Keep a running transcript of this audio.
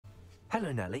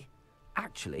Hello, Nellie.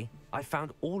 Actually, I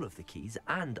found all of the keys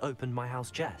and opened my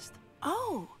house chest.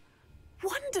 Oh,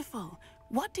 wonderful.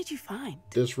 What did you find?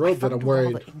 I This robe that I'm found a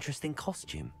wearing. rather interesting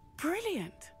costume.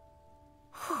 Brilliant.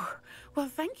 Well,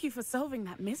 thank you for solving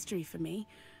that mystery for me.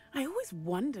 I always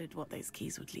wondered what those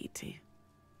keys would lead to.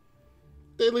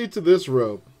 They lead to this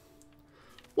robe.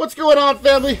 What's going on,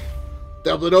 family?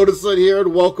 Dublin Odinson here,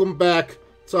 and welcome back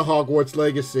to Hogwarts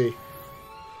Legacy.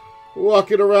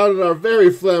 Walking around in our very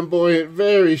flamboyant,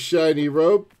 very shiny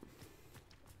robe.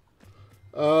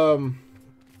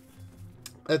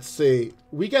 Let's see.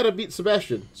 We gotta beat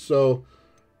Sebastian, so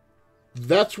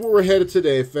that's where we're headed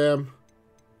today, fam.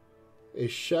 A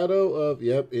shadow of,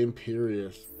 yep,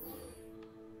 Imperius.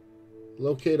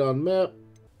 Locate on map.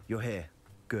 You're here.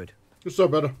 Good. What's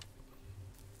up, brother?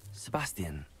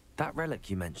 Sebastian, that relic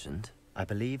you mentioned. I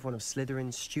believe one of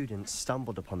Slytherin's students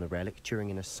stumbled upon the relic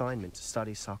during an assignment to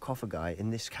study sarcophagi in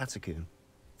this catacomb.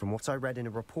 From what I read in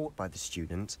a report by the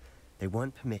student, they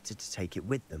weren't permitted to take it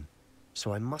with them,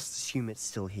 so I must assume it's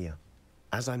still here.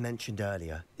 As I mentioned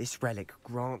earlier, this relic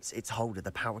grants its holder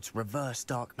the power to reverse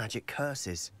dark magic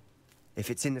curses. If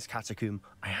it's in this catacomb,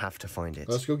 I have to find it.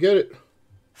 Let's go get it.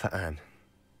 For Anne.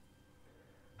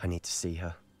 I need to see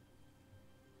her.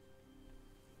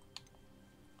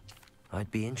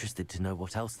 I'd be interested to know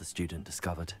what else the student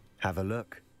discovered. Have a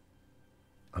look.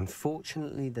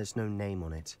 Unfortunately, there's no name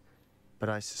on it, but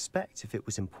I suspect if it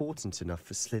was important enough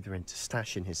for Slytherin to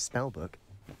stash in his spellbook,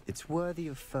 it's worthy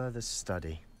of further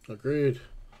study. Agreed.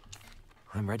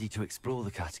 I'm ready to explore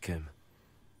the catacomb.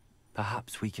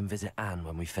 Perhaps we can visit Anne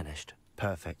when we've finished.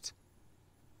 Perfect.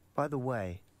 By the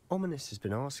way, Ominous has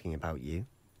been asking about you.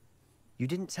 You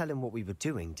didn't tell him what we were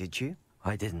doing, did you?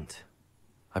 I didn't.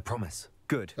 I promise.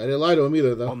 Good. I didn't lie to him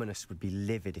either, though. Ominous would be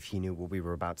livid if he knew what we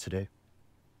were about to do.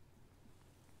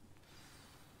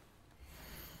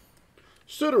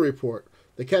 Student report.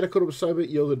 The catacomb assignment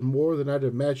yielded more than I'd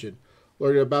imagined.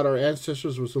 Learning about our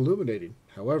ancestors was illuminating.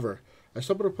 However, I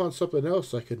stumbled upon something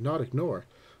else I could not ignore.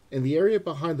 In the area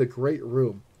behind the Great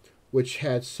Room, which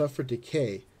had suffered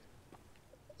decay,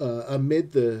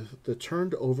 amid the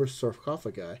turned-over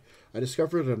sarcophagi, I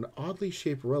discovered an oddly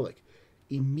shaped relic.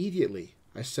 Immediately,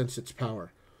 I sensed its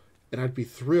power, and I'd be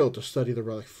thrilled to study the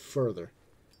relic further,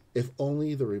 if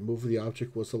only the removal of the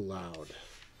object was allowed.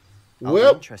 I'm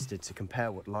Well, interested to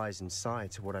compare what lies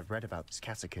inside to what I've read about this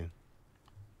catacomb.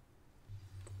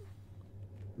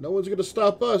 no one's going to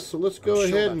stop us, so let's go I'm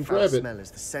sure ahead that and foul grab it. smell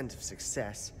is the scent of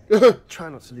success. Try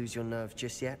not to lose your nerve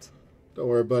just yet. Don't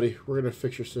worry, buddy. We're going to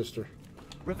fix your sister.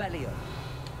 Revelio.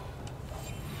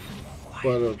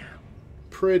 But I'm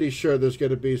pretty sure there's going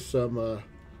to be some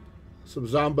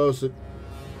zombos that...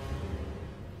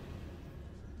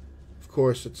 Of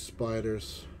course, it's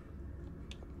spiders.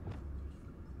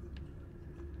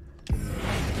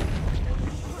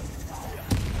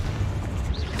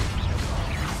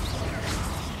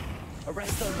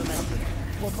 Arresto momentum.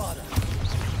 Bombarda.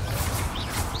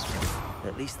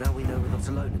 At least now we know we're not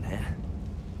alone in here.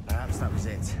 Perhaps that was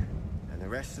it. And the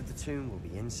rest of the tomb will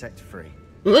be insect-free.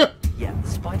 Yeah,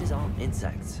 spiders aren't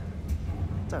insects.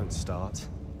 Don't start.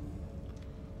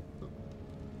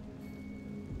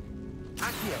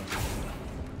 Accio.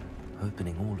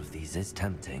 Opening all of these is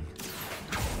tempting.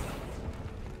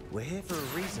 We're here for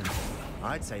a reason.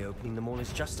 I'd say opening them all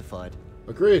is justified.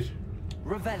 Agreed.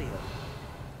 Revelio.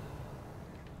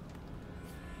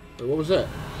 Wait, what was that?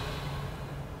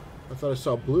 I thought I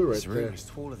saw blue right This room there. is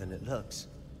taller than it looks.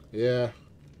 Yeah.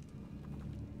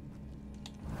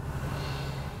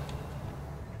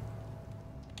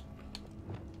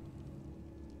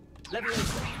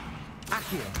 Leviosa.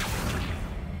 Accio.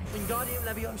 Wingardium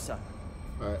Leviosa.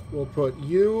 Alright, we'll put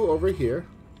you over here.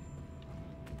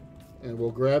 And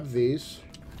we'll grab these.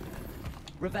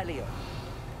 Revelio.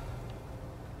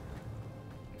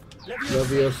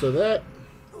 Leviosa that.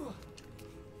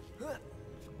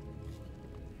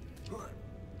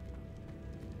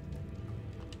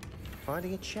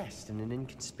 Finding a chest in an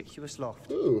inconspicuous loft.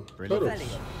 Ooh, Brilliant.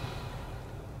 totals.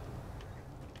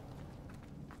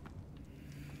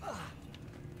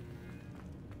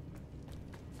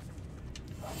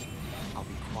 I'll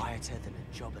be quieter than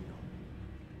a jobberknoll.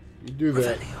 You do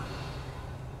that. Revelio.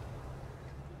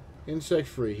 Insect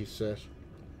free, he says.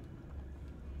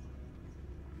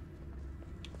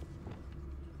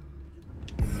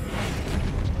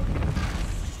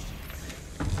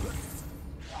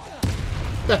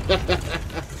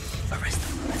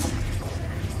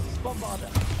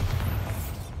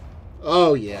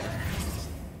 Oh yeah.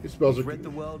 These spells are Rid the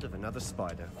world of another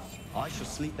spider. I shall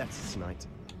sleep better tonight.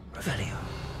 Revelio.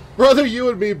 Brother, you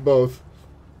and me both.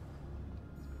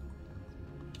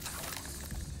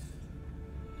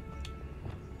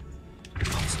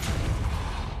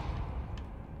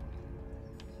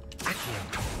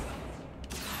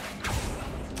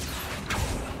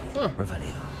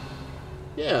 Revelio.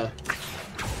 Yeah.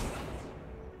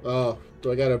 Oh,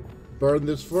 do I gotta burn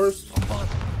this first?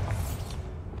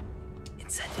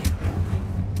 Incendio.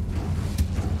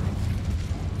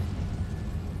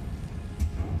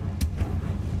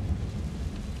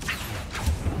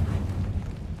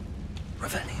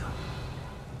 Revelio.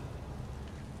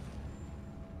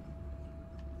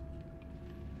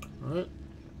 Alright.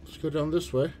 Let's go down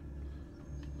this way.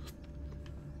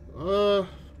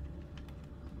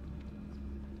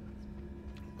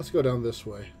 Let's go down this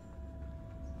way.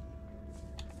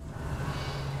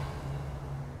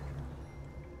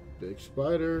 Big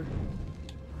spider.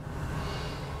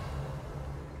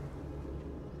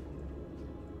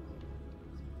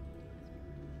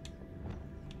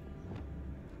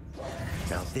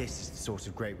 Now this is the sort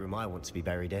of great room I want to be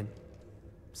buried in.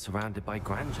 Surrounded by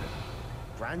grandeur.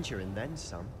 Grandeur and then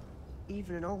some.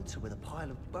 Even an altar with a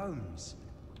pile of bones.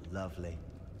 Lovely.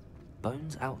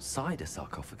 Bones outside a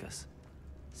sarcophagus.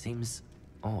 Seems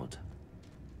odd.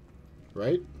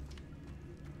 Right?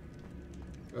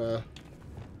 The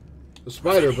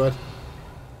spider, bud.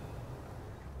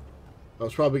 I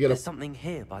was probably gonna There's something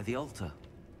here by the altar.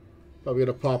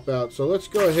 pop out. So let's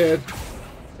go ahead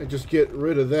and just get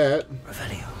rid of that.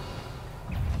 Revelio.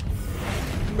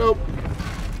 Nope.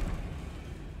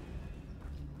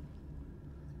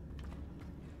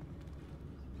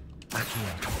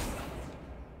 Accio.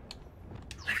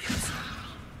 Leviosa.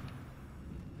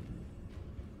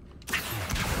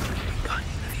 Accio.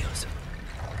 Guardian Leviosa.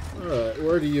 Alright,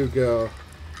 where do you go?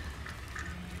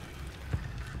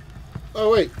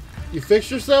 Oh wait, you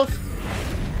fixed yourself?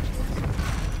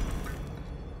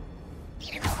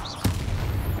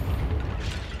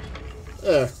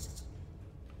 There.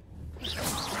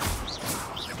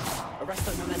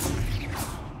 Arresto momentum.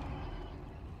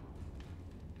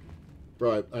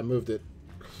 Right, I moved it.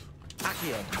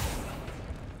 Accio.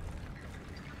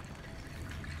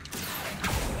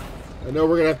 I know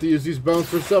we're gonna have to use these bones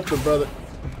for something, brother.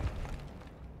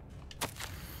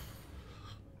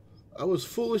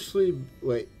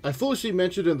 I foolishly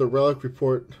mentioned in the relic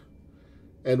report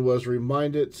and was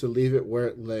reminded to leave it where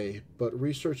it lay, but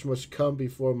research must come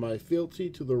before my fealty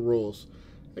to the rules.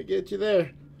 I get you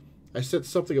there. I said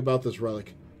something about this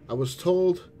relic. I was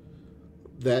told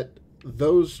that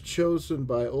those chosen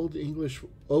by Old English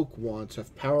oak wands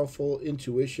have powerful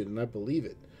intuition, and I believe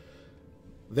it.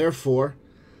 Therefore,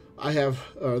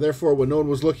 when no one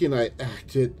was looking, I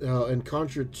acted and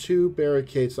conjured 2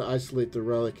 barricades to isolate the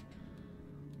relic.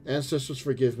 Ancestors,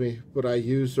 forgive me, but I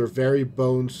used their very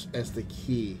bones as the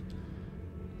key.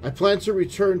 I plan to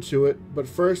return to it, but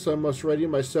first I must ready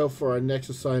myself for our next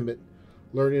assignment,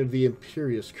 learning the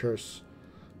Imperious Curse.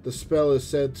 The spell is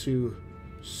said to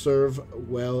serve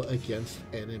well against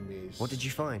enemies. What did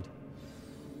you find?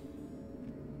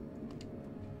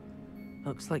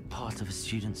 Looks like part of a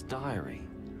student's diary.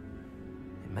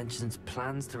 It mentions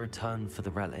plans to return for the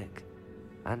relic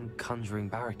and conjuring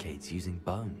barricades using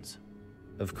bones.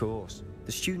 Of course.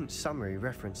 The student's summary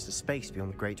referenced a space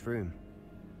beyond the Great Room,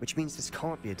 which means this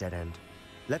can't be a dead end.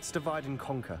 Let's divide and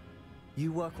conquer.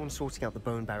 You work on sorting out the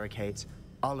bone barricades,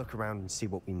 I'll look around and see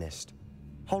what we missed.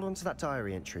 Hold on to that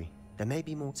diary entry. There may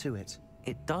be more to it.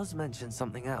 It does mention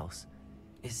something else.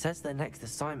 It says their next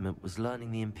assignment was learning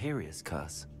the Imperious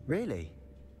Curse. Really?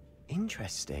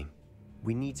 Interesting.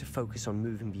 We need to focus on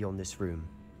moving beyond this room.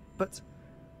 But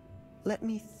let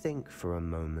me think for a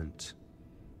moment.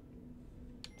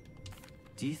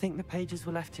 Do you think the pages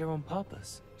were left here on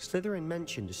purpose? Slytherin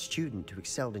mentioned a student who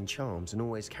excelled in charms and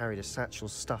always carried a satchel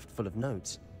stuffed full of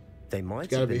notes. They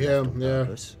might have been left on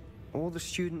purpose, or the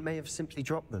student may have simply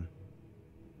dropped them.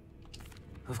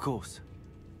 Of course.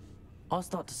 I'll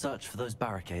start to search for those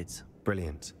barricades.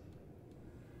 Brilliant.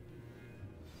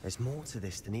 There's more to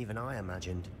this than even I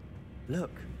imagined.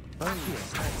 Look, bones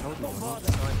stacked oddly on one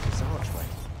side of this archway.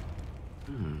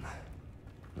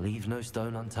 Leave no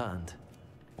stone unturned.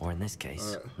 Or in this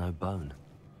case, no bone.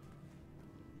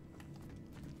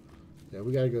 Yeah,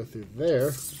 we gotta go through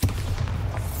there.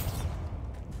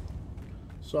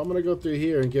 So I'm gonna go through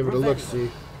here and give it a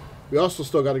look-see. We also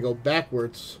still gotta go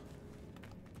backwards.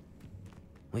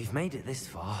 We've made it this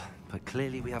far, but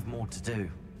clearly we have more to do.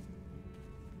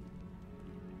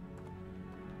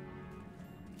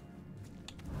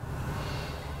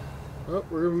 Oh,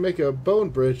 we're gonna make a bone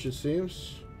bridge, it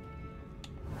seems.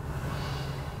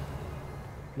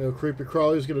 No creepy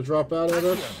crawly's gonna drop out at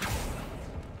us.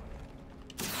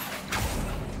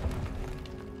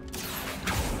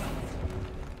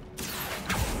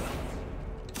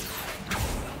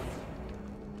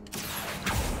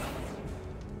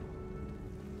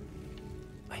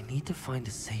 I need to find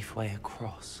a safe way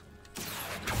across.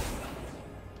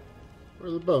 Where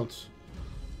are the bones?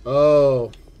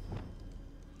 Oh.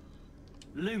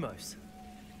 Lumos.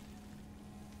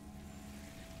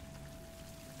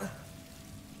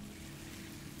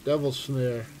 Devil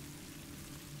snare.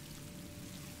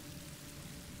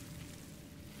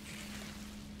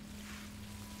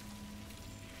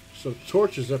 Some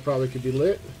torches that probably could be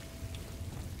lit.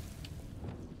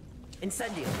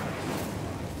 Incendio.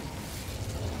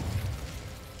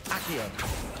 Accio.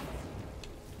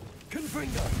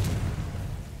 Confringo.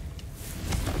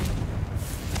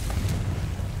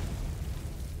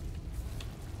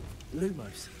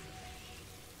 Lumos.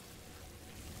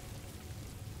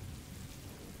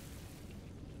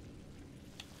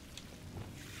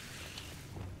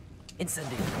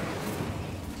 Incendio.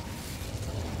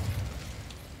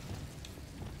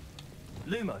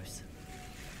 Lumos.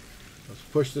 Let's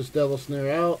push this devil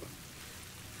snare out.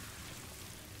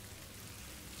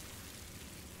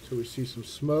 Till we see some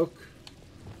smoke.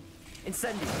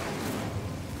 Incendio.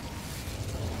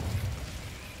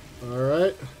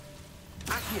 Alright.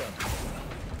 Accio.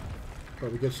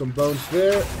 Probably get some bones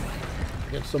there.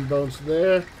 Get some bones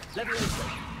there. Leviosa.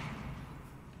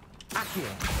 Accio.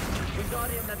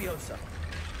 Wingardium Leviosa.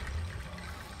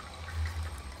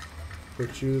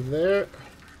 Put you there.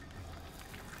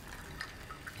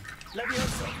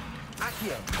 Leviosa.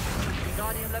 Accio.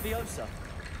 Wingardium Leviosa.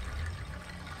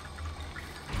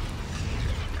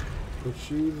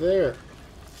 Put you there.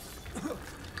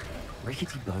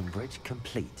 Rickety bone bridge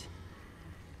complete.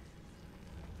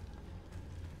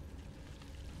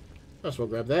 Might as well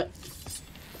grab that.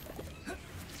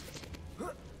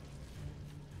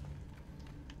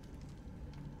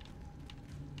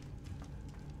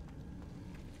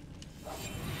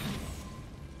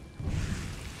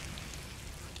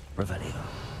 Revelio.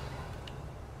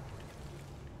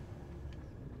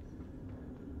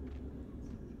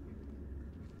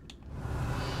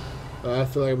 I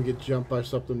feel like we get jumped by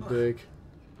something big.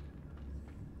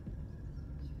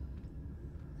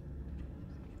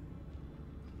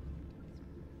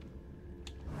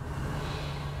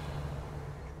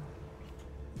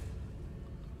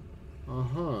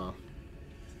 Uh-huh.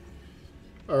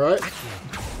 Alright.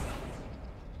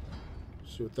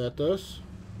 See what that does.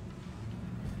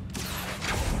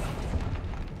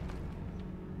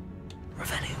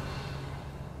 Revelio.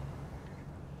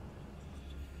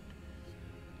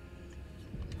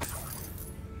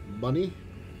 Money.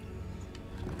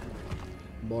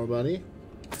 More money.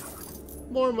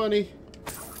 More money.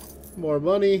 More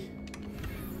money.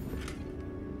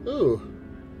 Ooh.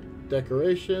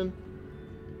 Decoration.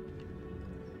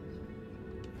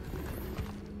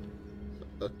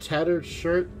 A tattered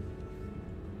shirt.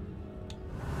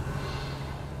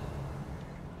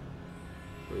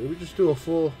 Did we just do a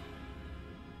full...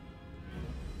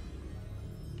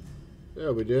 Yeah,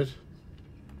 we did.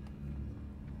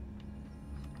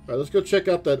 Alright, let's go check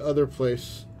out that other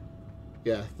place.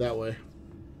 Yeah, that way.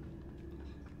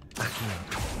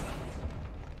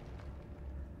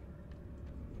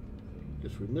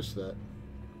 Guess we missed that.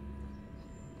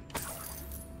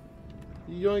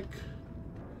 Yoink.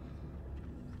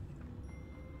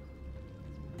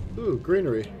 Ooh,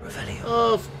 greenery. Revelio.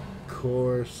 Of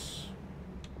course.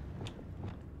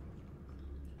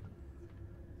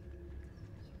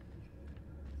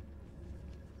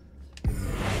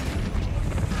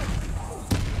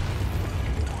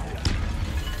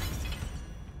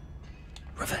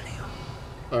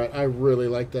 Alright, I really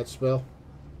like that spell.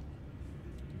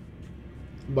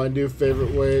 My new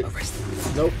favorite way...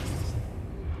 Nope.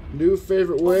 New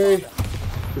favorite way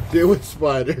to deal with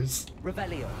spiders.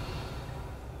 Revelio.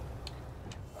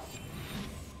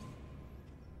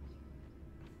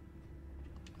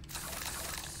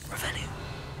 Revelio.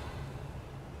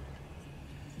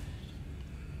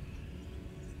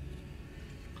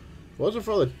 If it wasn't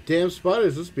for all the damn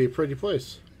spiders, this would be a pretty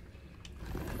place.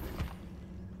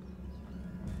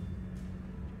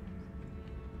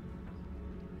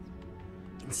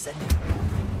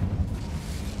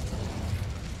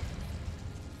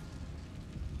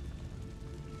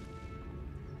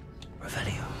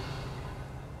 Revelio.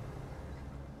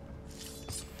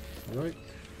 Right.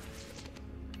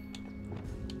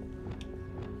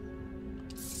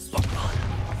 Bombard.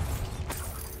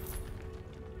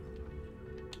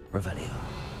 Revelio.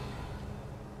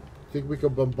 Think we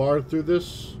can bombard through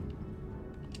this?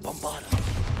 Bombard.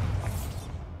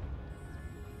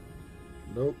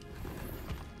 Nope.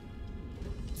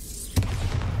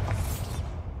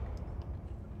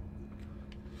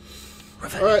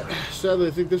 Alright, sadly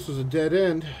I think this was a dead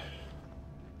end.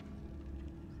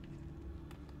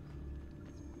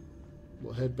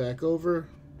 We'll head back over.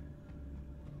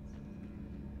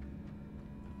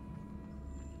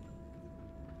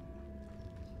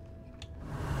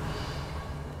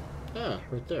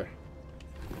 right there.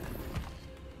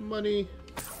 Money.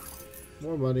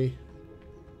 More money.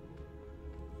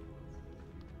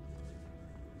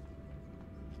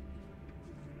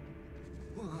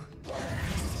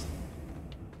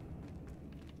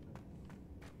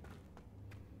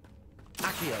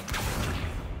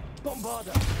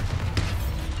 Bombarda.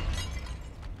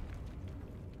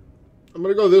 I'm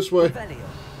gonna go this way. Revelio.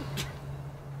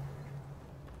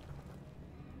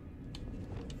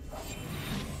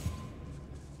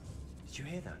 Did you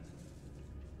hear that?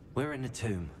 We're in a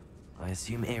tomb. I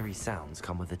assume eerie sounds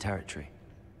come with the territory.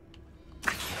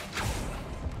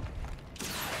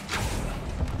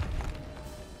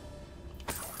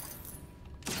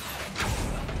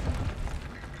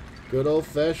 Good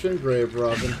old-fashioned grave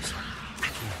robbing.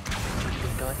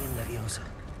 Guardian Leviosa.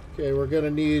 Okay, we're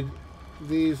gonna need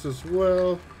these as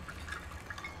well.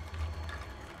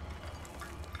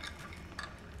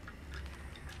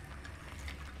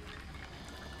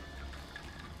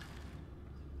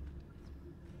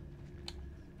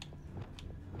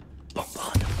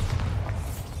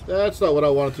 That's not what I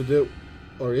wanted to do.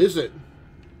 Or is it?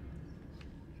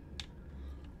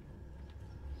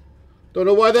 Don't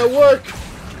know why that worked.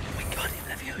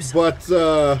 But,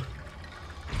 do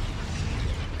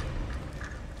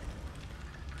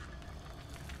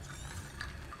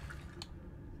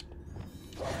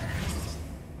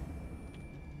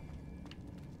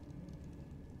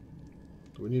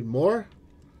we need more?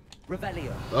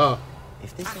 Revelio. Oh,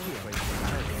 If this ain't crazy,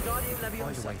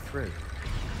 find a way through.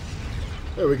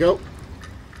 there we go.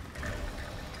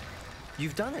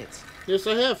 You've done it. Yes,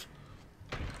 I have.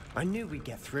 I knew we'd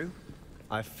get through.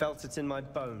 I felt it in my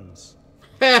bones.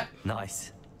 Ha!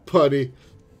 Nice. Putty.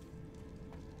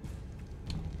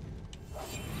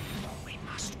 We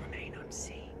must remain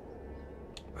unseen.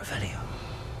 Revelio.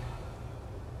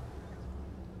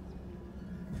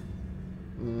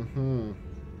 Mm-hmm.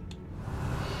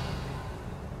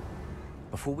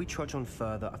 Before we trudge on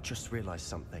further, I've just realized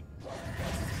something.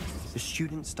 The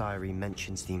student's diary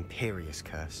mentions the Imperious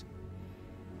Curse.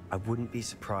 I wouldn't be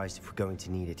surprised if we're going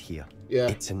to need it here. Yeah.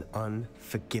 It's an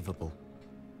unforgivable,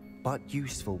 but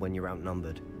useful when you're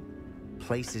outnumbered.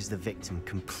 Places the victim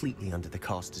completely under the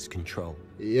caster's control.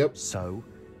 Yep. So,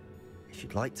 if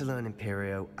you'd like to learn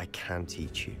Imperio, I can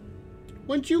teach you.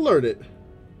 When'd you learn it?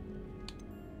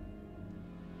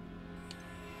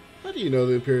 How do you know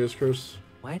the Imperious Curse?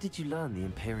 Where did you learn the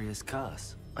Imperious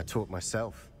Curse? I taught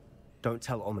myself. Don't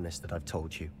tell Ominous that I've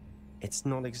told you. It's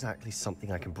not exactly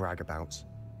something I can brag about,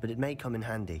 but it may come in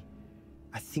handy.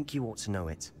 I think you ought to know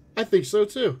it. I think so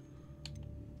too.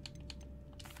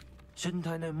 Shouldn't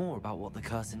I know more about what the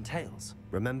curse entails?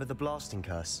 Remember the blasting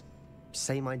curse?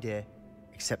 Same idea,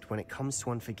 except when it comes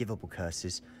to unforgivable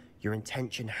curses, your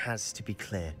intention has to be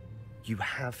clear. You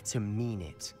have to mean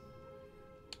it.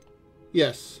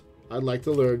 Yes, I'd like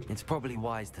to learn. It's probably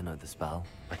wise to know the spell.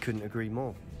 I couldn't agree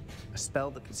more. A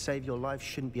spell that could save your life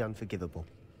shouldn't be unforgivable.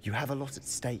 You have a lot at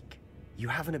stake. You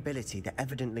have an ability that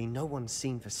evidently no one's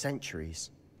seen for centuries.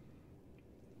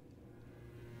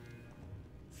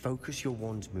 Focus your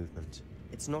wand movement.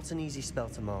 It's not an easy spell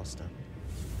to master.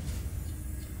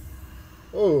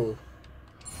 Oh.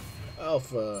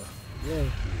 Alpha.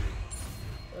 Yankee.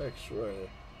 X-ray.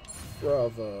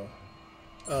 Bravo.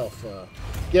 Alpha.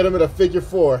 Get him in a figure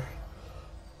 4.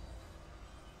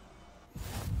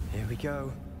 Here we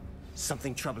go.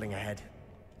 Something troubling ahead.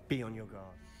 Be on your guard.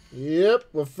 Yep,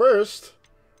 well first,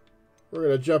 we're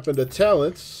going to jump into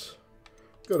talents.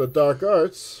 Go to Dark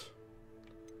Arts.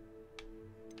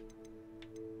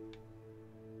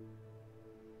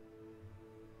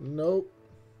 Nope.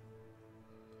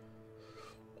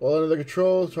 While under the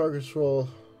control, targets will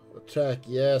attack.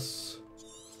 Yes.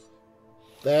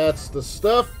 That's the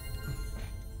stuff.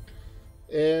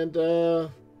 And,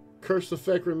 curse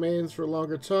effect remains for a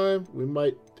longer time. We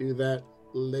might do that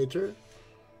later.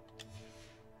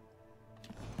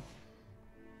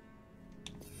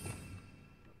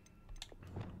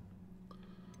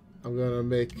 I'm gonna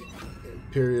make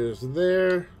Imperious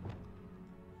there.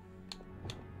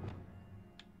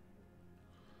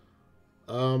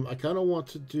 I kind of want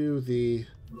to do the...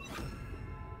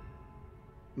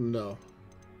 No.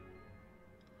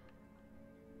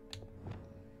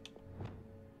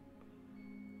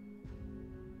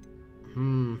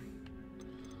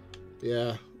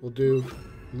 Yeah, we'll do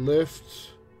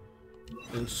lift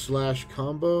and slash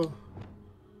combo.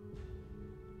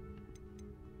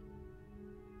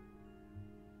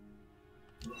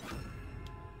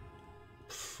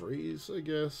 Freeze, I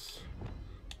guess.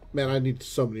 Man, I need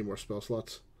so many more spell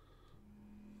slots.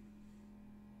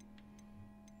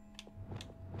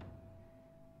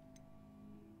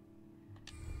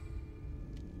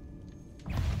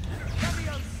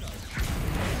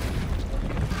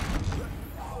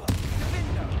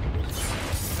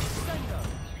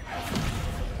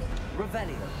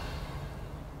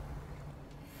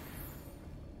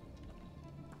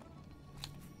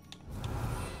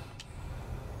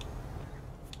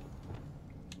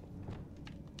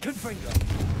 Confringo.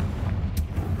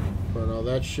 Burn all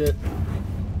that shit.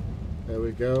 There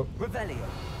we go. Revelio.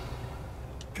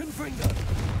 Confringo.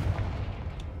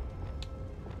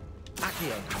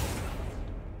 Accio.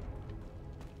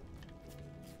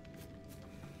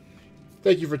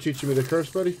 Thank you for teaching me the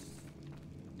curse, buddy.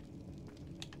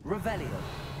 Revelio.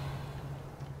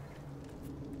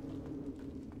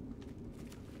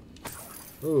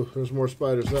 Oh, there's more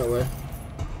spiders that way.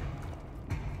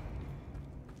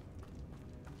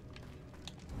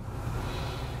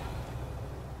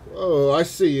 Oh, I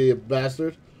see you, you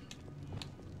bastard.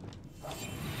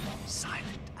 Silent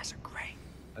as a grave.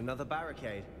 Another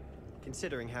barricade.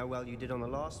 Considering how well you did on the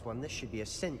last one, this should be a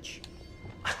cinch.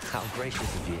 How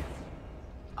gracious of you.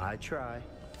 I try.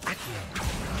 Accio.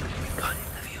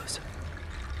 Leviosa.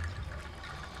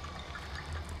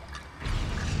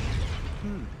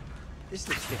 This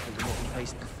looks different than what we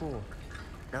faced before.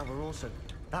 Now we're also...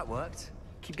 That worked.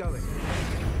 Keep going.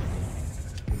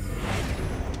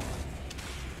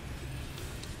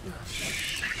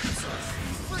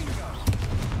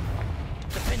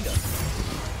 Defender.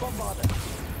 Bombarder.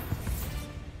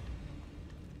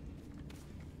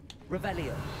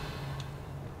 Revelio.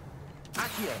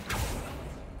 Accio.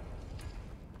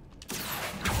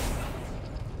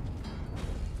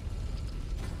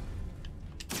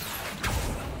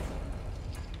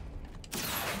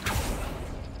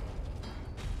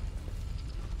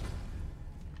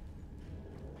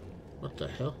 What the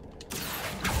hell?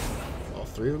 All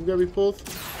three of them gotta be pulled?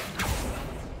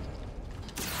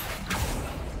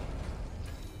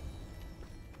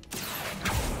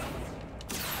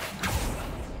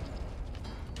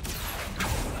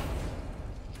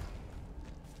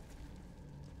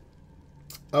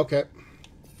 Okay.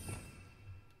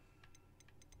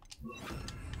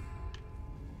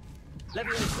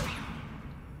 Leviosa.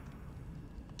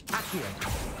 Accio.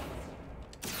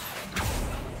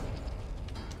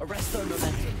 Arresto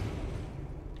momentum.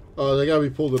 Oh, they gotta be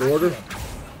pulled in order?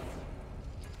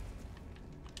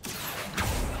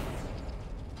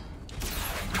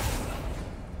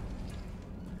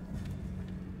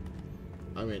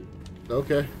 I mean,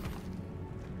 okay.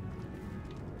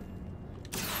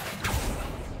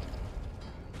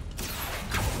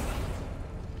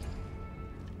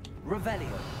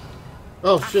 Revelio.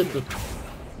 Oh shit,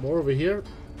 more over here?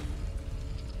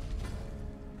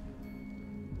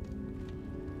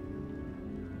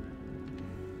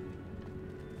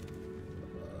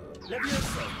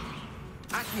 Leviosa.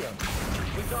 Accio.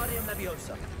 Wingardium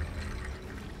Leviosa.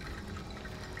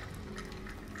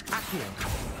 Accio.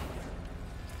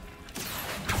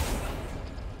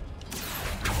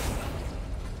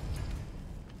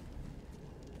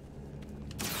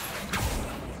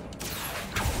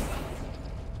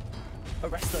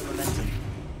 Arresto momentum.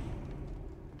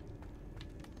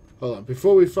 Hold on,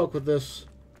 before we fuck with this,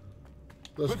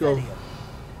 let's Revelio.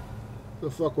 go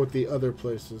fuck with the other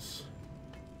places.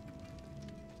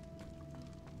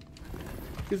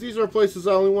 Because these are places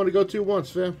I only want to go to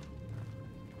once, fam.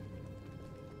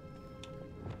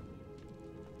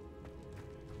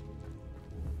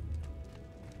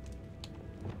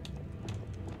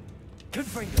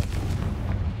 Confringo.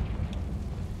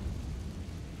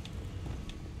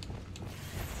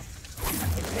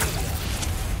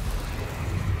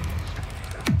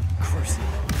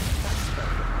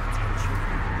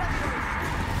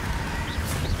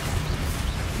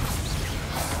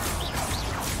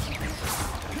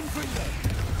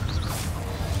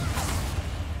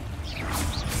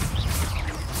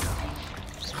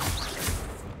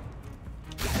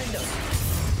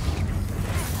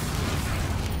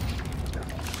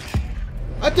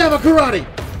 Damn karate!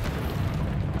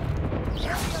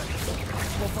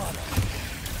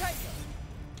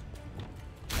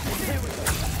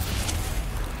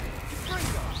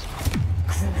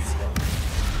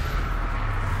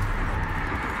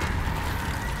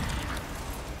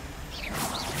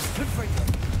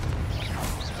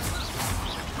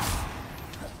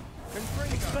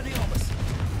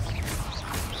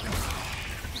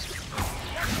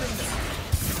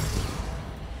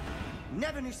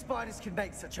 Never knew spiders could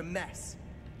make such a mess.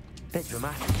 Bit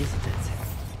dramatic, isn't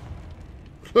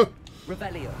it?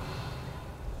 Revelio.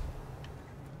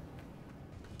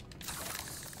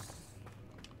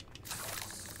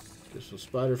 Get some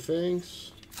spider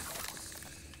fangs.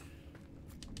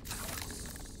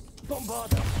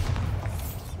 Bombarder.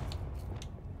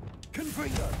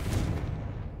 Confringo.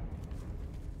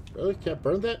 Really? Can't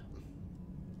burn that?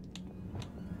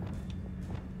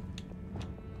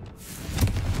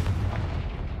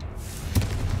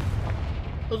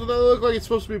 Doesn't that look like it's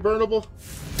supposed to be burnable?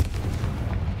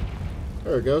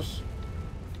 There it goes.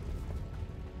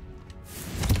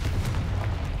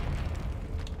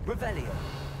 Revelio.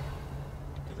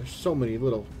 There's so many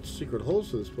little secret holes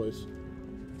to this place.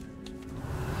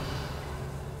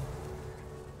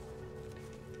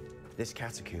 This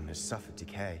catacomb has suffered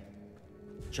decay,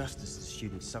 just as the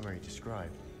student's summary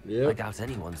described. Yeah. I doubt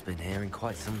anyone's been here in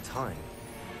quite some time.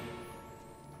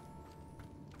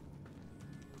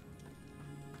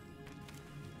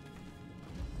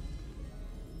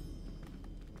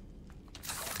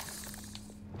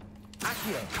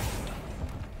 Accio.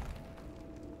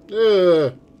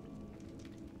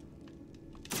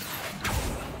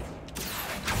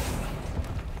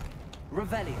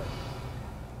 Revelio.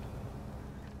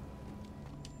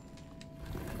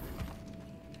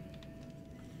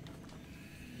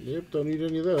 Yep, don't need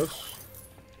any of those.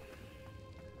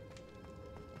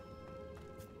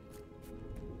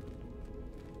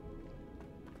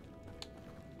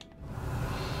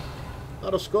 A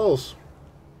lot of skulls.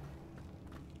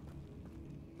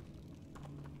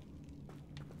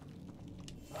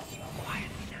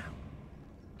 Quietly now.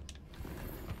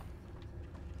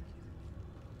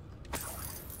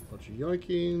 Bunch of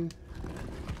yoinking.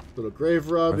 Little grave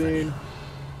robbing. I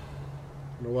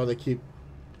don't know why they keep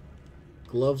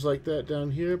gloves like that down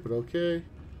here, but okay.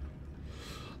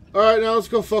 Alright, now let's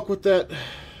go fuck with that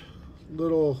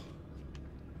little...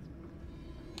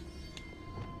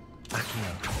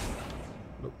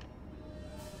 Nope.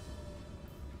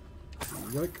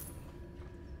 Yoink.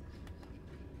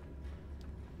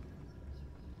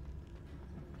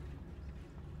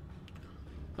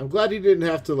 I'm glad he didn't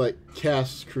have to, like,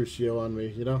 cast Crucio on me,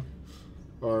 you know?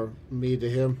 Or me to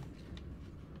him.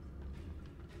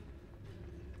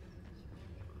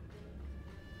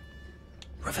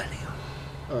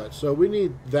 Alright, so we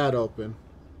need that open.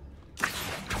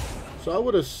 So I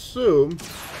would assume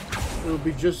it would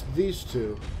be just these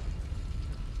two.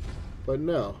 But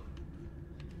no.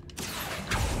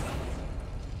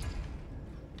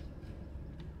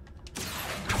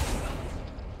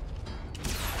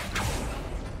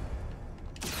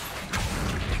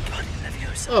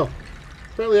 Oh,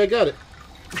 apparently I got it.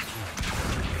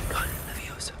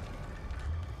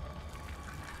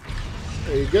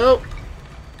 There you go.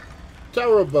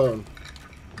 Tower of Bone.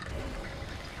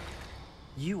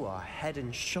 You are head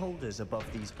and shoulders above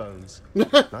these bones.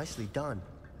 Nicely done.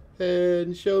 Head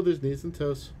and shoulders, knees and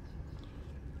toes.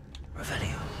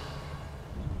 Revelio.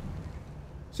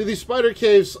 See, these spider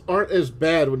caves aren't as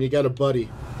bad when you got a buddy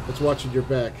that's watching your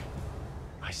back.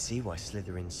 I see why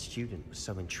Slytherin's student was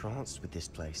so entranced with this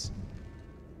place.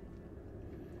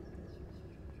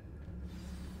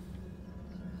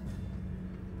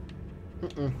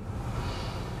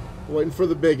 Waiting for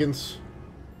the biggins.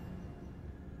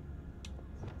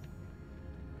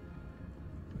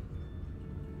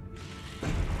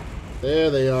 There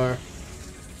they are.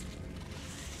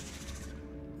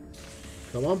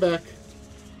 Come on back.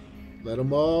 Let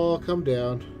them all come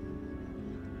down.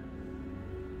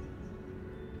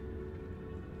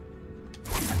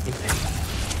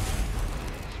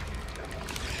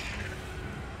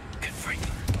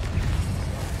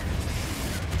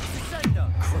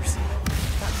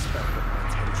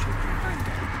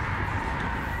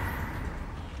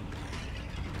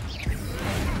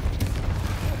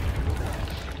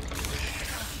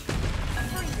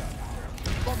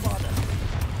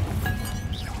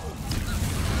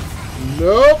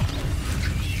 Nope.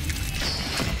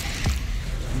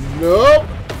 Nope.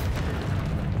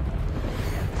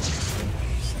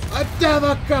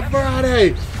 Adama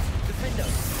Cabrade.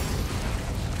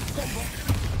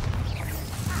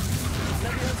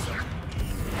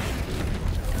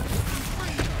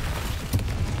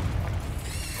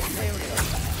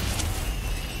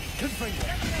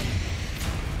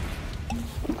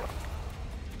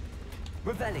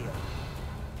 Revelio.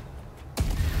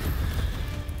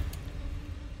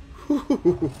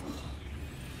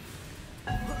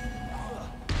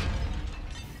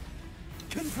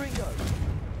 Confringo.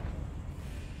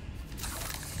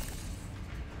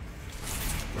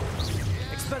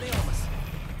 Expelliarmus.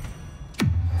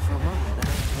 For a moment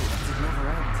there, it did never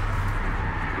end.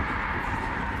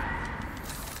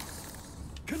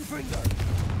 Confringo.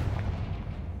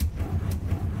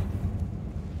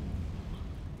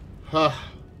 Ha.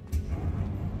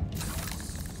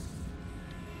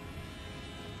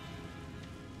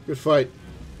 Good fight.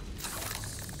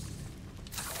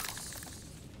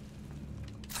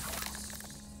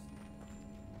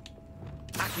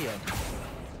 Accio.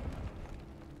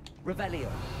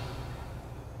 Revelio.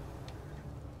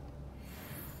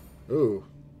 Ooh.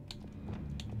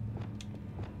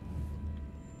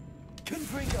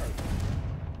 Confringo.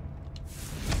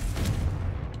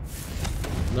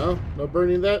 No? No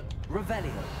burning that?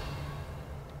 Revelio.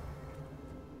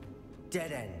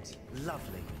 Dead end.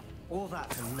 Lovely. All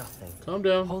that for nothing. Calm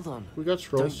down. Hold on. We got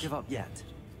scrolls. Don't give up yet.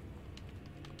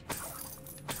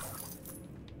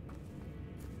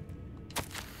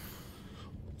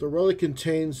 The relic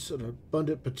contains an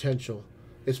abundant potential.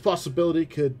 Its possibility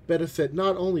could benefit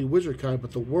not only wizardkind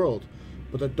but the world,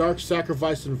 but the dark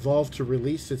sacrifice involved to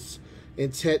release its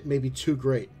intent may be too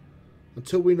great.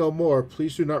 Until we know more,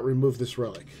 please do not remove this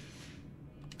relic.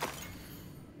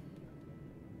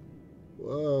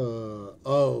 Whoa.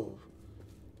 Oh.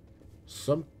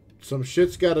 Some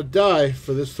shit's gotta die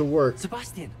for this to work.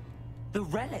 Sebastian! The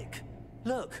relic!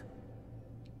 Look!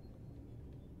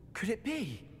 Could it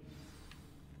be?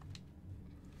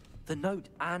 The note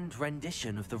and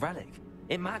rendition of the relic.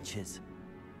 It matches.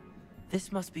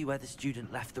 This must be where the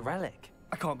student left the relic.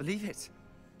 I can't believe it.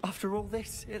 After all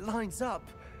this, it lines up.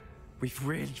 We've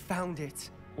really found it.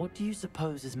 What do you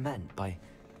suppose is meant by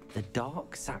the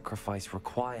dark sacrifice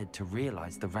required to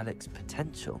realize the relic's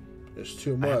potential? There's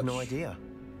too I much. have no idea.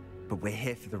 But we're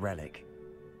here for the relic.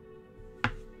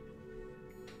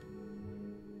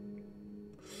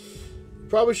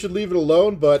 Probably should leave it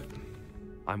alone, but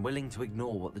I'm willing to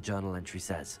ignore what the journal entry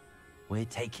says. We're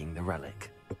taking the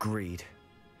relic. Agreed.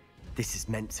 This is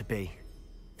meant to be.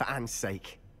 For Anne's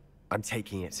sake, I'm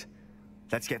taking it.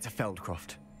 Let's get to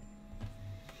Feldcroft.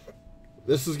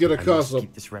 this is gonna I cause must a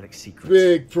keep this relic secret,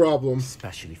 big problem.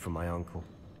 especially from my uncle.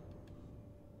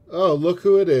 Oh, look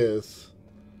who it is.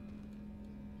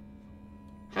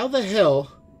 How the hell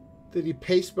did he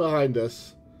pace behind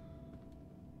us?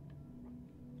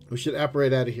 We should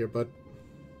apparate out of here, but...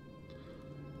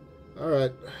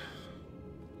 Alright.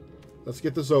 Let's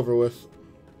get this over with.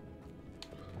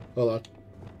 Hold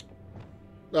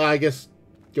on. I guess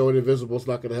going invisible is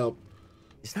not going to help.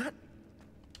 Is that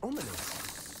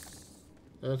ominous?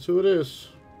 That's who it is.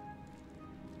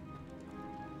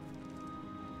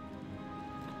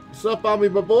 What's up, Ami,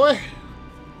 my boy?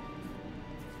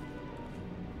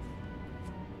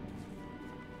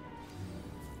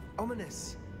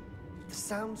 Ominous. The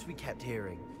sounds we kept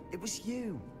hearing. It was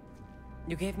you.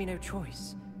 You gave me no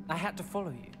choice. I had to follow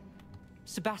you.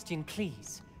 Sebastian,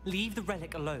 please, leave the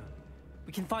relic alone.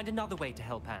 We can find another way to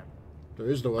help Anne. There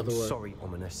is no other way. Sorry,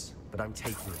 Ominous, but I'm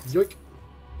taking it. Yoink.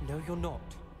 No, you're not.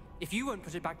 If you won't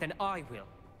put it back, then I will.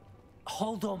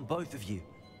 Hold on, both of you.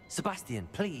 Sebastian,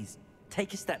 please,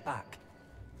 take a step back.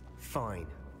 Fine.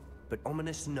 But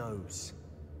Ominous knows.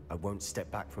 I won't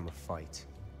step back from a fight.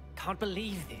 Can't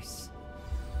believe this.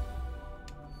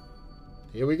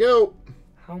 Here we go.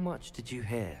 How much did you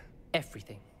hear?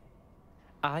 Everything.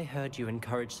 I heard you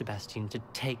encourage Sebastian to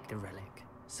take the relic.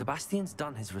 Sebastian's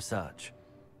done his research.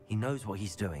 He knows what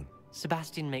he's doing.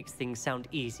 Sebastian makes things sound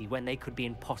easy when they could be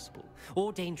impossible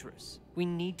or dangerous. We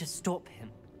need to stop him.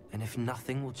 And if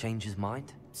nothing will change his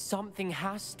mind? Something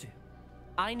has to.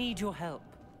 I need your help.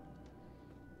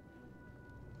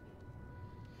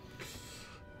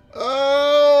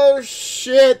 Oh,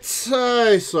 shit.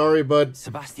 Sorry, bud.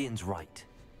 Sebastian's right.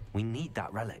 We need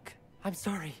that relic. I'm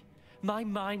sorry. My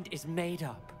mind is made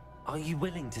up. Are you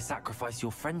willing to sacrifice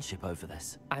your friendship over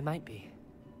this? I might be.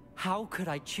 How could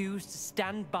I choose to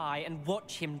stand by and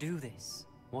watch him do this?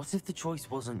 What if the choice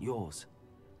wasn't yours?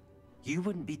 You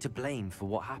wouldn't be to blame for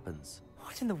what happens.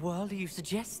 What in the world are you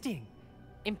suggesting?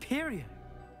 Imperium?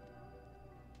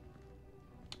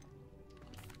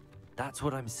 That's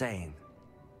what I'm saying.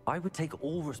 I would take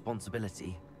all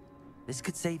responsibility. This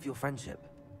could save your friendship.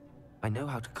 I know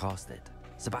how to cast it.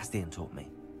 Sebastian taught me.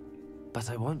 But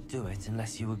I won't do it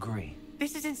unless you agree.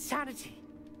 This is insanity.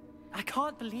 I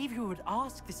can't believe you would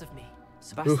ask this of me.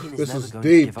 Sebastian This is never is going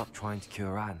deep. to give up trying to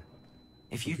cure Anne.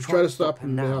 If you Try to stop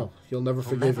him now, he'll never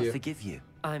he'll forgive never you. forgive you.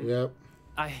 Yep.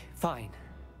 Fine.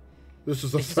 This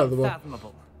is This is unfathomable.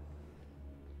 unfathomable.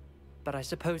 But I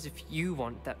suppose if you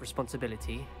want that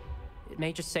responsibility, it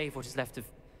may just save what is left of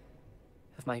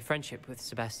my friendship with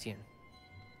Sebastian.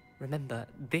 Remember,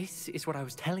 this is what I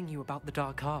was telling you about the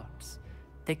dark arts.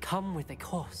 They come with a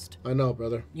cost. I know,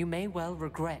 brother. You may well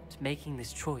regret making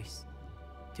this choice.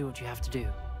 Do what you have to do.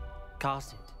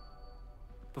 Cast it.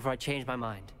 Before I change my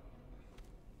mind.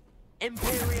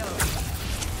 Imperio!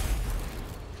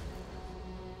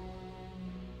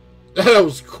 That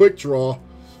was a quick draw.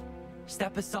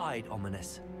 Step aside,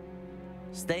 Ominous.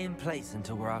 Stay in place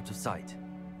until we're out of sight.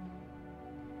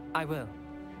 I will.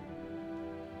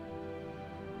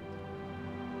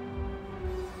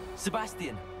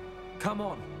 Sebastian, come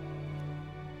on.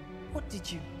 What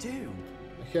did you do?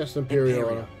 I cast Imperial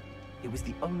on him. It was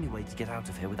the only way to get out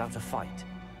of here without a fight.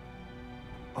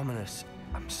 Ominous,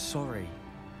 I'm sorry.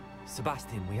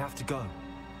 Sebastian, we have to go.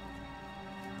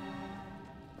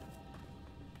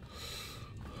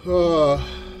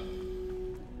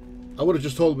 I would have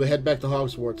just told him to head back to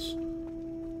Hogwarts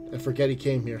and forget he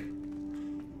came here.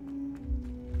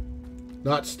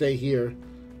 Not stay here.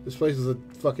 This place is a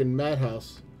fucking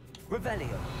madhouse.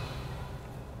 Revelio.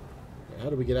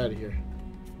 How do we get out of here?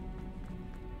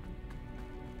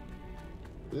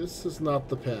 This is not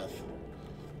the path.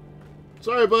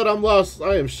 Sorry, bud, I'm lost.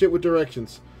 I am shit with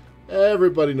directions.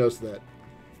 Everybody knows that.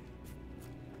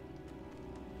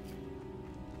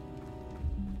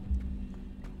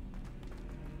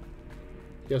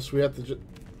 Guess we have to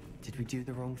Did we do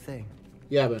the wrong thing?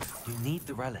 Yeah, man. You need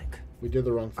the relic. We did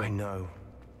the wrong I thing. know.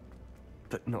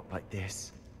 But not like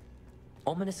this.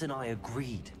 Ominous and I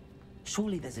agreed.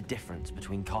 Surely there's a difference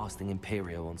between casting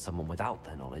Imperio on someone without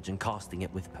their knowledge and casting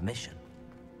it with permission.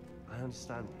 I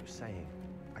understand what you're saying.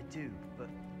 I do, but...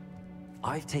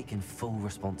 I've taken full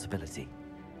responsibility.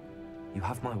 You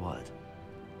have my word.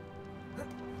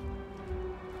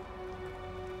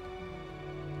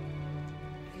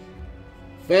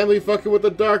 Family fucking with the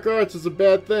dark arts is a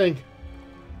bad thing.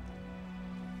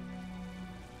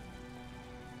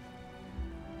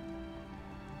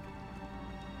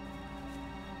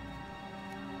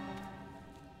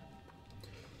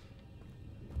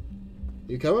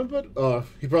 You coming, bud? Oh,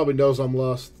 he probably knows I'm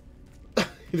lost.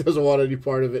 He doesn't want any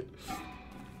part of it.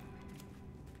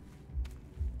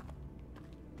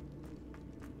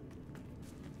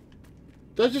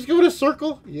 Did I just go in a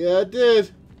circle? Yeah, I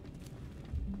did.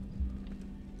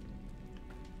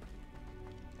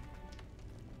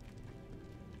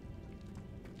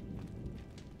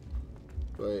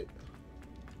 Wait.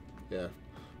 Yeah.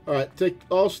 Alright, take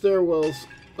all stairwells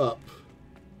up.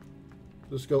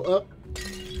 Just go up.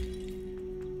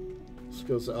 This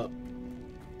goes up.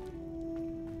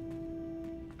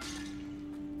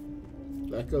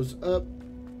 That goes up.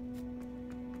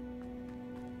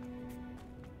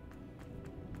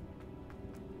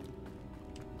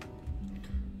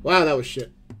 Wow, that was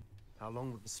shit. How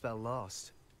long will the spell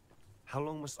last? How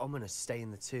long must Ominous stay in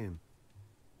the tomb?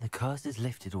 The curse is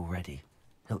lifted already.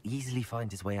 He'll easily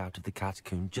find his way out of the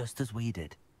catacomb just as we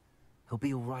did. He'll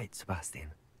be all right,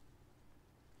 Sebastian.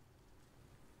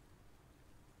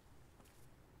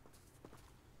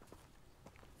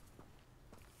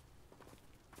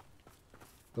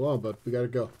 Go on, bud. We gotta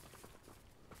go.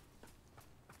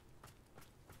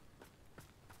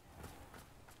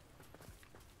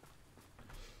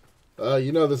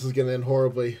 You know this is gonna end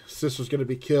horribly. Sister's gonna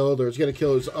be killed, or it's gonna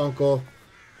kill his uncle.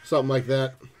 Something like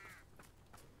that.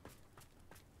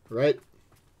 Right?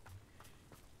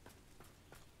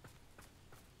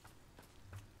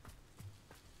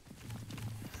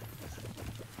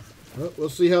 Well, we'll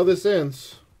see how this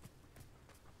ends.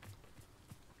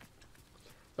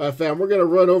 Alright, fam, we're gonna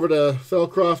run over to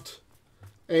Felcroft.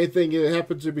 Anything that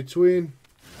happens in between.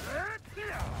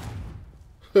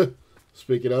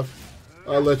 Speaking of,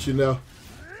 I'll let you know.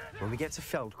 When we get to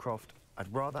Feldcroft,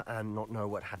 I'd rather Anne not know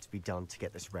what had to be done to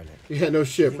get this relic. Yeah, no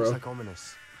shit, Things bro. like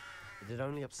Ominous. It'd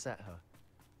only upset her.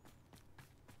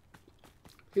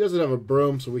 He doesn't have a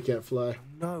broom, so we can't fly.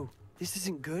 No, this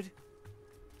isn't good.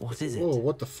 What is it? Whoa,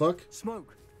 what the fuck?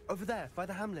 Smoke! Over there, by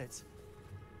the hamlet.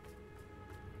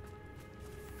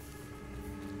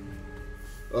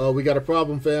 Oh, we got a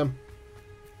problem, fam.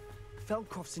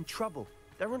 Feldcroft's in trouble.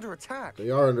 They're under attack.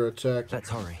 They are under attack. Let's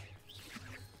hurry.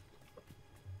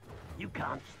 You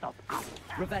can't stop us.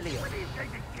 Revelio. When he's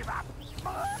going to give up.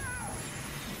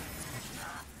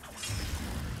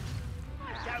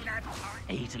 Don't have time.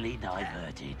 Easily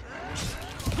diverted.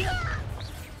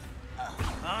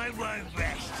 I won't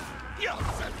rest. You're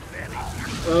so very...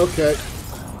 Okay.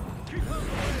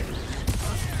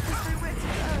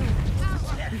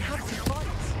 We have to fight.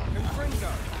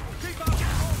 Confringo. Keep up.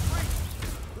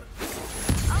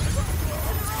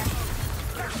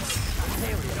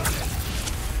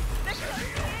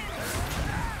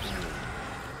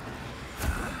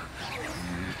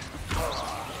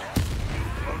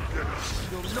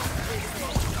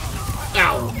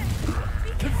 Ow!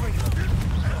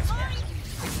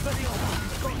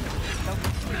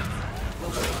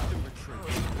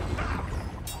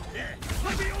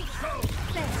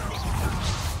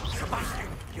 Sebastian,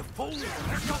 you fool!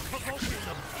 Stop provoking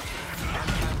them!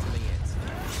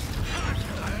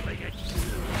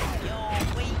 You're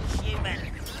weak, human.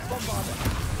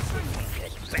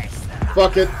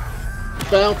 Fuck it.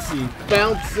 Bouncy,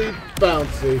 bouncy,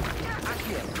 bouncy.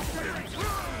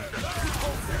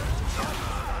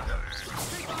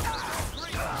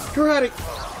 Karate.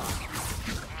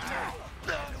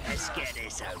 Let's get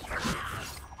this over.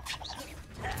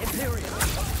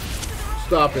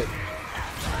 Stop it.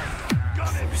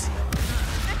 Got him!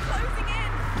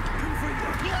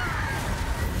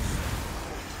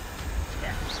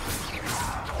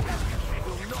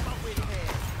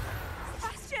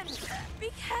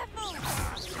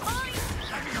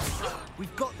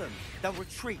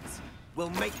 retreat. We'll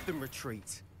make them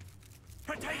retreat.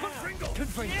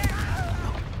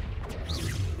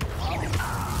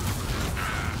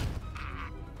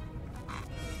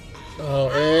 Oh,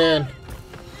 and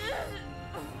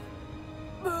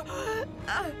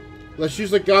let's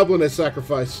use the goblin as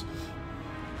sacrifice.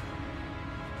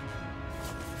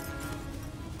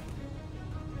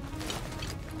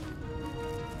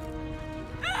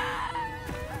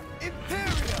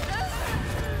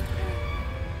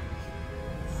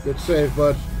 Good save,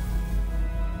 bud.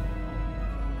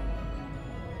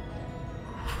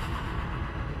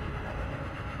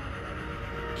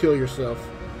 Kill yourself.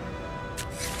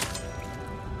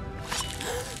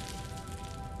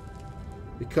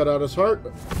 You cut out his heart.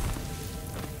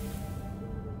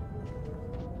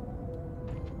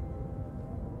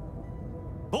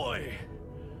 Boy!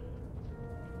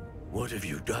 What have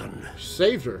you done?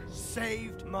 Saved her.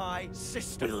 Saved my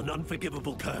sister. With an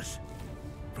unforgivable curse.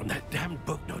 From that damned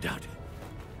book, no doubt.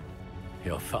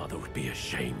 Your father would be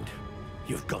ashamed.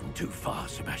 You've gone too far,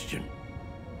 Sebastian.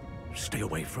 Stay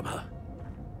away from her.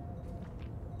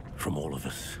 From all of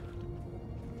us.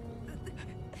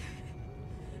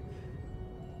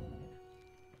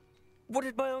 What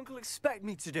did my uncle expect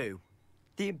me to do?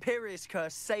 The Imperious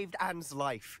curse saved Anne's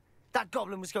life. That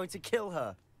goblin was going to kill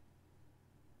her.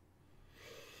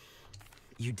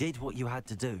 You did what you had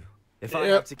to do. If I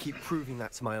have to keep proving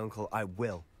that to my uncle, I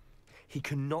will. He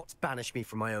cannot banish me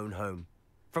from my own home.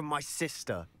 From my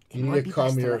sister. It might be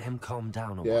best to let him calm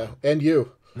down a while. And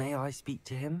you. May I speak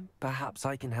to him? Perhaps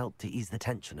I can help to ease the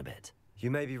tension a bit. You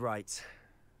may be right.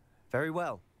 Very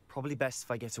well. Probably best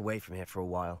if I get away from here for a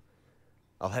while.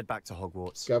 I'll head back to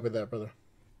Hogwarts. Copy that, brother.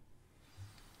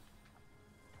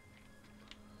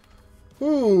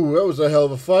 Ooh, that was a hell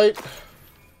of a fight.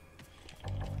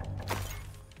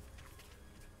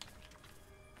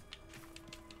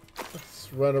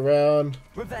 Let's run around.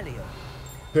 Revelio.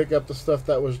 Pick up the stuff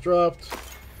that was dropped.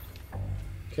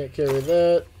 Can't carry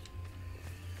that.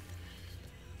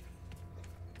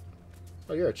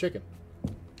 Oh, you're a chicken.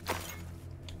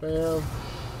 Bam.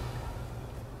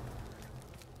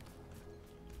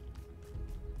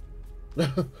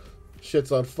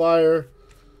 Shit's on fire.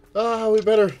 Ah, we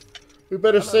better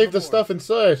save the stuff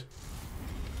inside.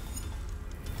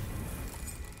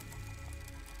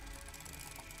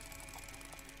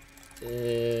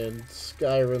 And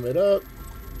Skyrim it up.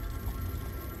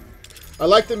 I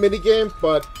like the minigame,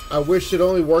 but I wish it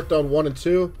only worked on 1 and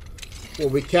 2.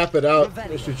 When we cap it out,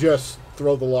 we should just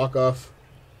throw the lock off.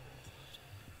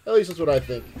 At least that's what I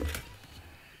think.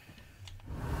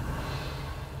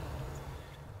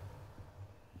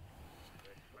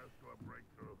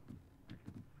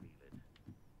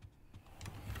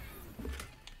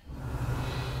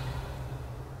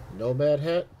 Nomad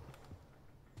hat.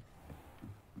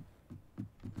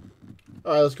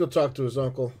 Alright, let's go talk to his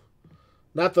uncle.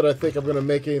 Not that I think I'm going to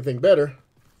make anything better.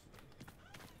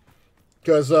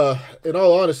 Because, in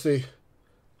all honesty,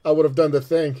 I would have done the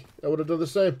thing. I would have done the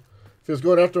same. If he was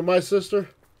going after my sister,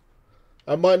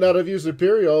 I might not have used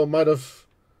Imperial. I might have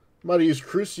used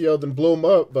Crucio, then blew him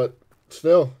up. But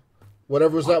still,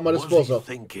 whatever was at my disposal. What was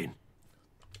he thinking?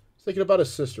 Thinking about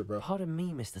his sister, bro. Pardon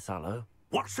me, Mr. Sallow.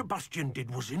 What Sebastian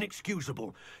did was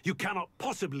inexcusable. You cannot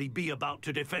possibly be about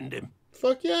to defend him.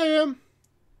 Fuck yeah, I am.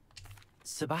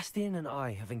 Sebastian and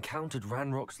I have encountered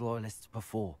Ranrock's loyalists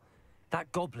before.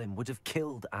 That goblin would have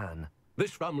killed Anne.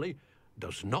 This family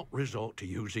does not resort to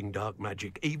using dark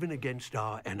magic, even against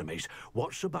our enemies.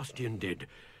 What Sebastian did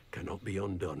cannot be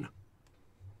undone.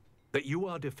 That you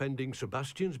are defending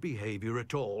Sebastian's behavior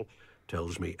at all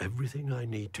tells me everything I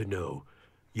need to know.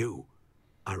 You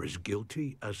are as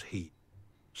guilty as he.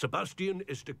 Sebastian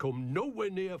is to come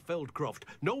nowhere near Feldcroft,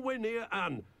 nowhere near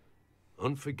Anne.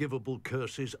 Unforgivable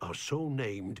curses are so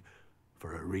named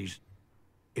for a reason.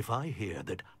 If I hear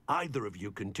that either of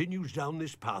you continues down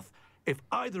this path, if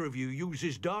either of you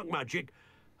uses dark magic,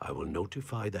 I will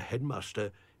notify the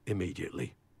headmaster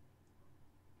immediately.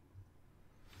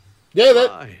 Yeah,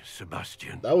 Bye,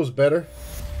 Sebastian. That was better.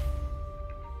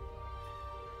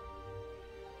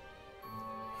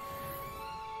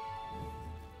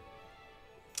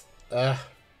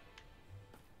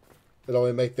 It'd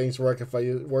only make things worse if I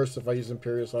use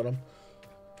Imperius on him.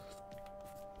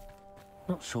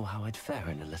 Not sure how I'd fare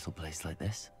in a little place like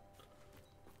this.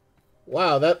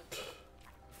 Wow, that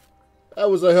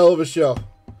was a hell of a show.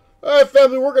 Alright,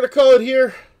 family, we're going to call it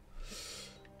here.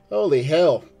 Holy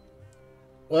hell.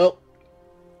 Well,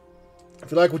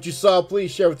 if you like what you saw,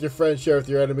 please share with your friends, share with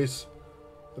your enemies.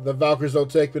 If the Valkyries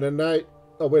don't take me tonight...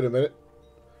 Oh, wait a minute.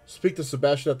 Speak to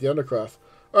Sebastian at the Undercroft.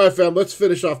 Alright, fam, let's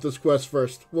finish off this quest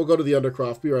first. We'll go to the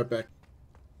Undercroft. Be right back.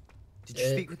 Did you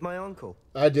speak with my uncle?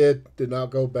 I did. Did not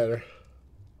go better.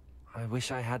 I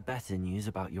wish I had better news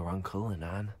about your uncle and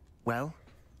Anne. Well,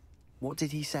 what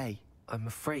did he say? I'm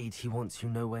afraid he wants you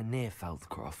nowhere near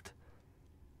Feldcroft.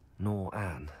 Nor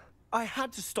Anne. I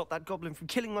had to stop that goblin from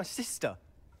killing my sister.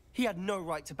 He had no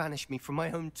right to banish me from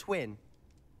my own twin.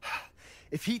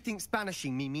 If he thinks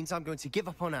banishing me means I'm going to give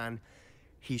up on Anne,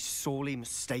 he's sorely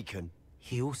mistaken.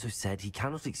 He also said he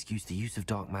cannot excuse the use of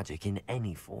dark magic in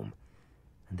any form,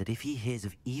 and that if he hears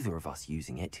of either of us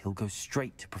using it, he'll go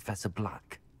straight to Professor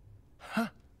Black. Huh.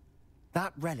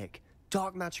 That relic,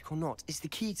 dark magic or not, is the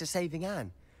key to saving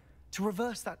Anne. To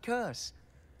reverse that curse.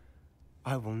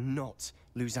 I will not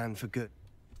lose Anne for good.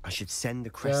 I should send the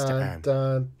crest to Anne.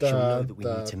 She'll know that we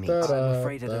need to meet. I'm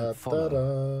afraid I don't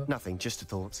follow. Nothing, just a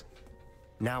thought.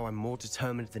 Now I'm more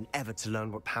determined than ever to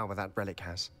learn what power that relic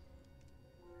has.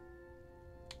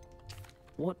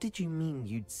 What did you mean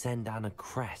you'd send Anne a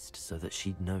crest so that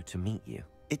she'd know to meet you?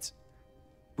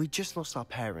 We just lost our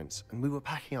parents, and we were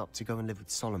packing up to go and live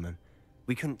with Solomon.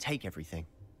 We couldn't take everything.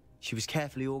 She was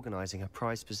carefully organizing her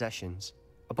prized possessions,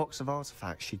 a box of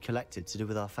artifacts she'd collected to do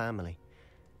with our family.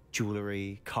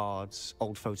 Jewelry, cards,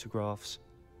 old photographs.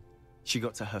 She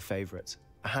got to her favorite,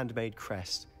 a handmade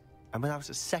crest, and without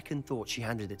a second thought, she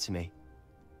handed it to me.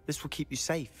 This will keep you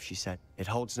safe, she said. It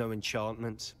holds no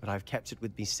enchantment, but I've kept it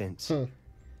with me since.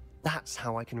 That's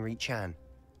how I can reach Anne.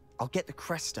 I'll get the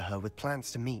crest to her with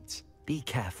plans to meet. Be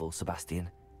careful, Sebastian.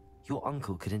 Your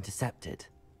uncle could intercept it.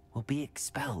 We'll be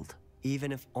expelled.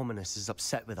 Even if Ominous is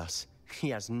upset with us, he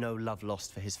has no love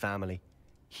lost for his family.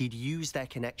 He'd use their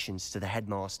connections to the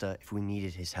headmaster if we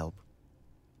needed his help.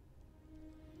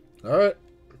 All right.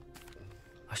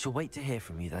 I shall wait to hear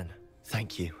from you then.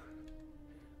 Thank you.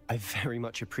 I very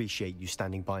much appreciate you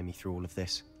standing by me through all of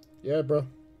this. Yeah, bro.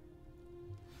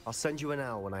 I'll send you an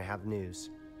hour when I have news.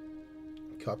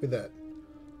 Copy that.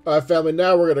 All right, family,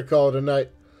 now we're going to call it a night.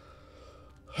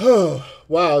 Oh,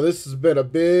 wow, this has been a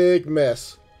big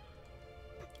mess.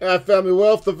 All right, family,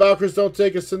 well, if the Valkyries don't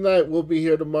take us tonight, we'll be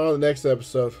here tomorrow in the next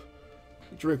episode.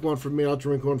 Drink one for me, I'll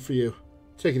drink one for you.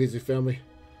 Take it easy, family.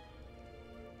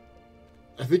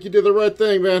 I think you did the right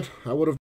thing, man. I would have